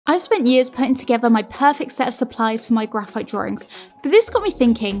I've spent years putting together my perfect set of supplies for my graphite drawings, but this got me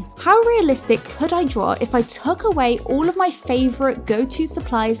thinking, how realistic could I draw if I took away all of my favourite go-to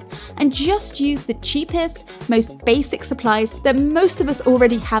supplies and just used the cheapest, most basic supplies that most of us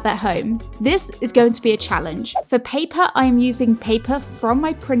already have at home? This is going to be a challenge. For paper, I am using paper from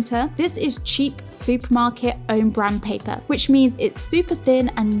my printer. This is cheap supermarket own brand paper, which means it's super thin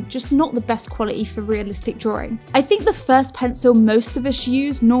and just not the best quality for realistic drawing. I think the first pencil most of us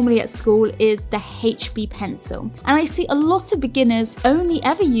use normally at school is the HB pencil, and I see a lot of beginners only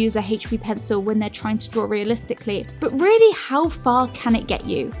ever use a HB pencil when they're trying to draw realistically, but really how far can it get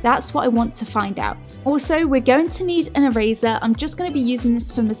you? That's what I want to find out. Also, we're going to need an eraser. I'm just going to be using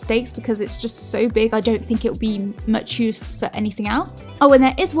this for mistakes because it's just so big. I don't think it will be much use for anything else. Oh, and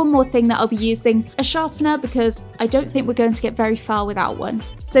there is one more thing that I'll be using, a sharpener, because I don't think we're going to get very far without one.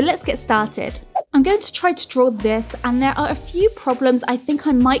 So let's get started. I'm going to try to draw this, and there are a few problems I think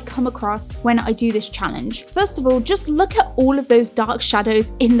I might come across when I do this challenge. First of all, just look at all of those dark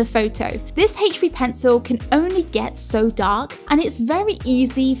shadows in the photo. This HB pencil can only get so dark, and it's very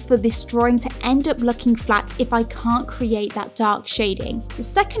easy for this drawing to end up looking flat if I can't create that dark shading. The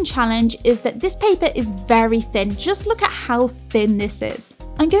second challenge is that this paper is very thin. Just look at how thin this is.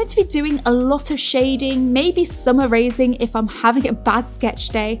 I'm going to be doing a lot of shading, maybe some erasing if I'm having a bad sketch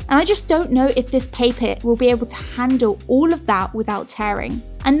day, and I just don't know if this paper will be able to handle all of that without tearing.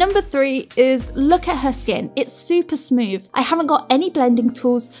 And number 3 is look at her skin. It's super smooth. I haven't got any blending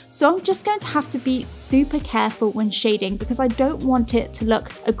tools, so I'm just going to have to be super careful when shading because I don't want it to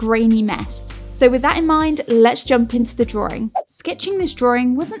look a grainy mess. So with that in mind, let's jump into the drawing. Sketching this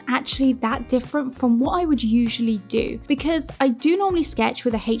drawing wasn't actually that different from what I would usually do because I do normally sketch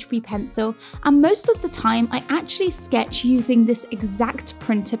with a HB pencil, and most of the time I actually sketch using this exact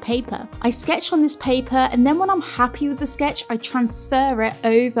printer paper. I sketch on this paper, and then when I'm happy with the sketch, I transfer it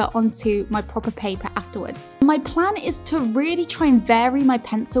over onto my proper paper afterwards. My plan is to really try and vary my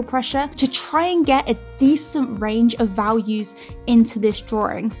pencil pressure to try and get a decent range of values into this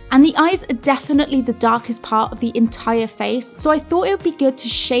drawing. And the eyes are definitely the darkest part of the entire face, so I thought it would be good to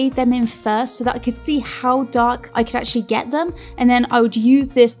shade them in first so that I could see how dark I could actually get them, and then I would use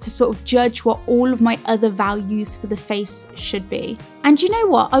this to sort of judge what all of my other values for the face should be. And you know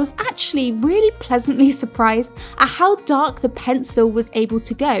what? I was actually really pleasantly surprised at how dark the pencil was able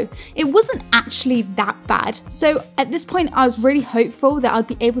to go. It wasn't actually that bad. So at this point, I was really hopeful that I'd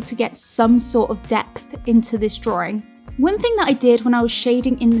be able to get some sort of depth into this drawing. One thing that I did when I was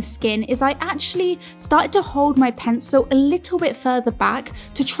shading in the skin is I actually started to hold my pencil a little bit further back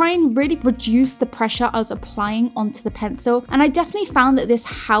to try and really reduce the pressure I was applying onto the pencil, and I definitely found that this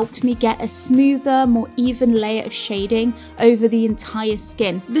helped me get a smoother, more even layer of shading over the entire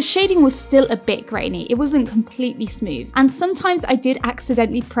skin. The shading was still a bit grainy, it wasn't completely smooth, and sometimes I did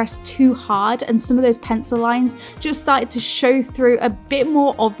accidentally press too hard and some of those pencil lines just started to show through a bit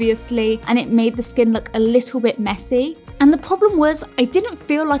more obviously, and it made the skin look a little bit messy. And the problem was I didn't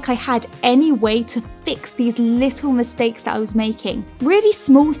feel like I had any way to fix these little mistakes that I was making. Really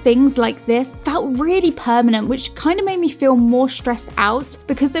small things like this felt really permanent, which kind of made me feel more stressed out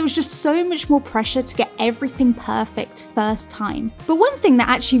because there was just so much more pressure to get everything perfect first time. But one thing that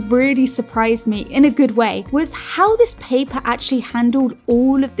actually really surprised me in a good way was how this paper actually handled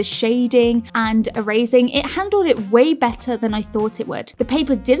all of the shading and erasing. It handled it way better than I thought it would. The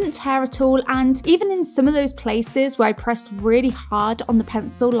paper didn't tear at all, and even in some of those places where I pressed really hard on the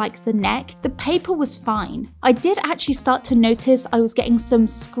pencil, like the neck, the paper was fine. I did actually start to notice I was getting some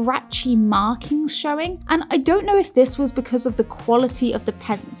scratchy markings showing, and I don't know if this was because of the quality of the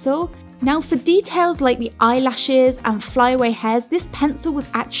pencil. Now for details like the eyelashes and flyaway hairs, this pencil was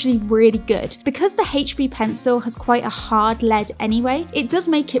actually really good. Because the HB pencil has quite a hard lead anyway, it does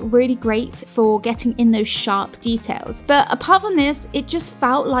make it really great for getting in those sharp details. But apart from this, it just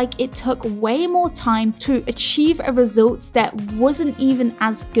felt like it took way more time to achieve a result that wasn't even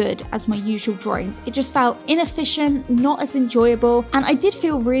as good as my usual drawings. It just felt inefficient, not as enjoyable, and I did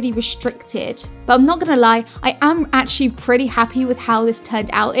feel really restricted. But I'm not gonna lie, I am actually pretty happy with how this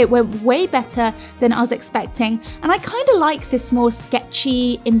turned out. It went way better than I was expecting, and I kind of like this more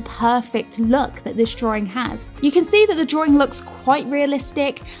sketchy, imperfect look that this drawing has. You can see that the drawing looks quite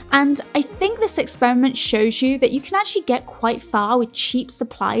realistic, and I think this experiment shows you that you can actually get quite far with cheap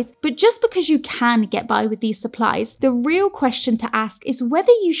supplies. But just because you can get by with these supplies, the real question to ask is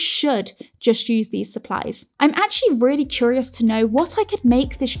whether you should just use these supplies. I'm actually really curious to know what I could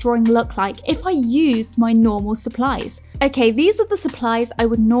make this drawing look like if I used my normal supplies. Okay, these are the supplies I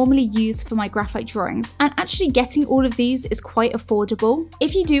would normally use for my graphite drawings, and actually getting all of these is quite affordable.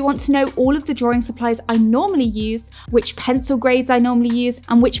 If you do want to know all of the drawing supplies I normally use, which pencil grades I normally use,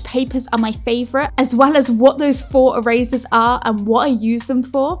 and which papers are my favourite, as well as what those 4 erasers are and what I use them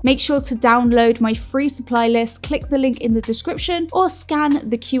for, make sure to download my free supply list, click the link in the description, or scan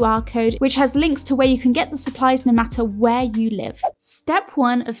the QR code, which has links to where you can get the supplies no matter where you live. Step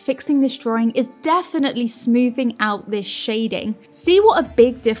 1 of fixing this drawing is definitely smoothing out this shading. See what a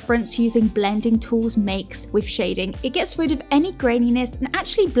big difference using blending tools makes with shading. It gets rid of any graininess, and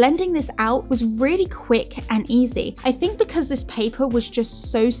actually blending this out was really quick and easy. I think because this paper was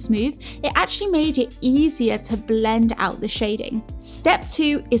just so smooth, it actually made it easier to blend out the shading. Step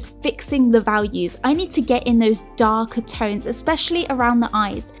 2 is fixing the values. I need to get in those darker tones, especially around the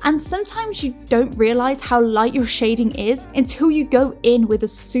eyes. And sometimes you don't realize how light your shading is until you go in with a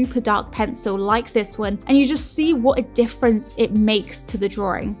super dark pencil like this one, and you just see what a difference it makes to the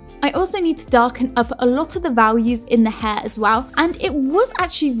drawing. I also need to darken up a lot of the values in the hair as well, and it was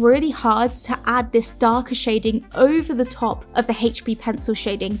actually really hard to add this darker shading over the top of the HB pencil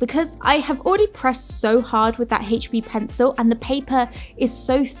shading because I have already pressed so hard with that HB pencil and the paper is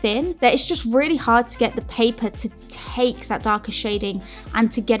so thin that it's just really hard to get the paper to take that darker shading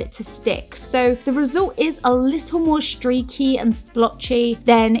and to get it to stick. So the result is a little more streaky and splotchy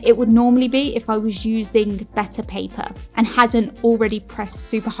than it would normally be if I was using better paper and hadn't already pressed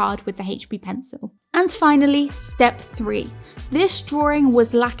super hard with the HB pencil. And finally, step 3. This drawing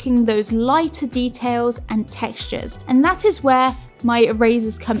was lacking those lighter details and textures, and that is where my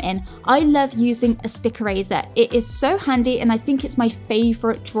erasers come in. I love using a stick eraser. It is so handy and I think it's my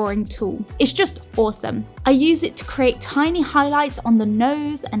favorite drawing tool. It's just awesome. I use it to create tiny highlights on the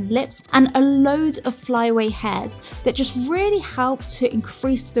nose and lips and a load of flyaway hairs that just really help to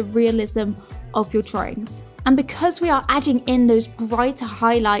increase the realism of your drawings. And because we are adding in those brighter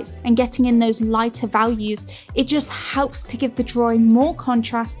highlights and getting in those lighter values, it just helps to give the drawing more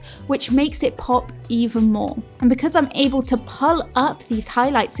contrast, which makes it pop even more. And because I'm able to pull up these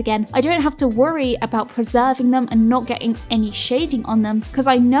highlights again, I don't have to worry about preserving them and not getting any shading on them because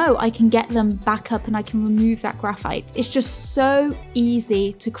I know I can get them back up and I can remove that graphite. It's just so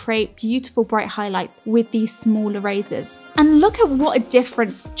easy to create beautiful bright highlights with these small erasers. And look at what a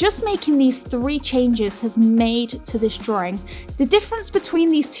difference just making these 3 changes has made to this drawing. The difference between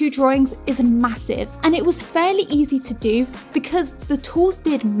these 2 drawings is massive, and it was fairly easy to do because the tools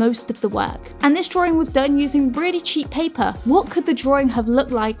did most of the work. And this drawing was done using really cheap paper. What could the drawing have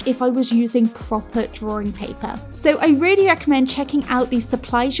looked like if I was using proper drawing paper? So I really recommend checking out these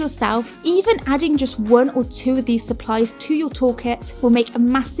supplies yourself. Even adding just 1 or 2 of these supplies to your toolkit will make a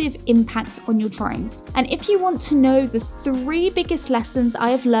massive impact on your drawings. And if you want to know the 3 biggest lessons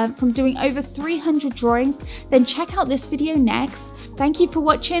I have learned from doing over 300 drawings, then check out this video next. Thank you for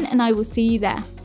watching and I will see you there.